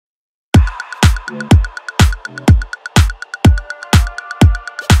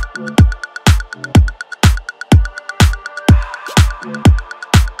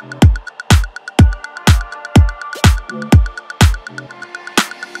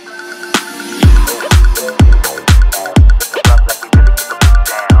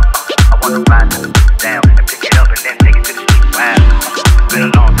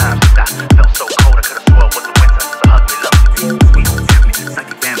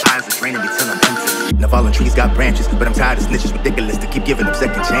Trees got branches, but I'm tired of snitches. Ridiculous to keep giving them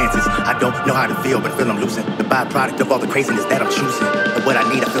second chances. I don't know how to feel, but I feel I'm losing. The byproduct of all the craziness that I'm choosing. And what I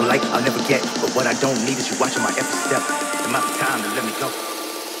need, I feel like I'll never get. But what I don't need is you watching my every step. It might be time to let me go.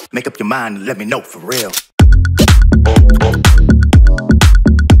 Make up your mind and let me know for real.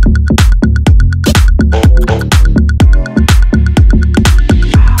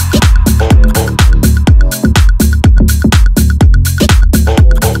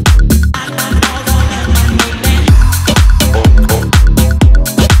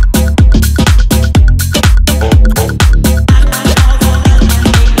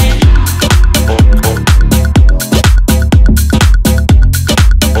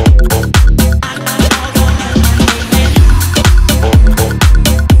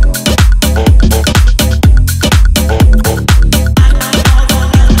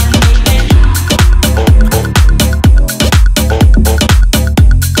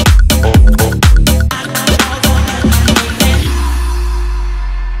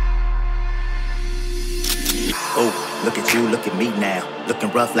 Look at you, look at me now. Looking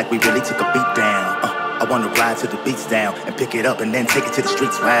rough like we really took a beat down. I wanna ride till the beats down and pick it up and then take it to the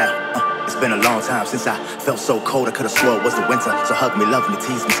streets. Wow. It's been a long time since I felt so cold I could've swore it was the winter. So hug me, love me,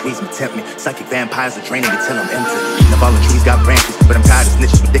 tease me, squeeze me, tempt me. Psychic vampires are draining me till I'm empty. The fallen trees got branches, but I'm tired of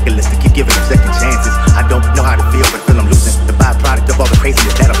snitches. Ridiculous to keep giving them second chances. I don't know how to feel, but I feel I'm losing. The byproduct of all the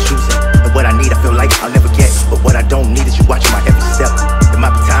craziness that I'm choosing. And what I need, I feel like I'll never get. But what I don't need is you watching my every step. It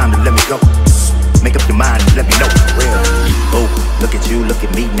might be time to let me go. Make up your mind and let me know for real. Oh, look at you, look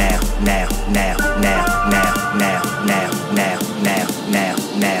at me now, now, now, now, now, now, now, now, now, now, now,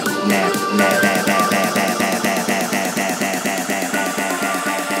 now, now,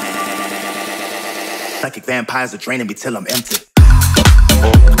 Psychic vampires are draining me till I'm empty.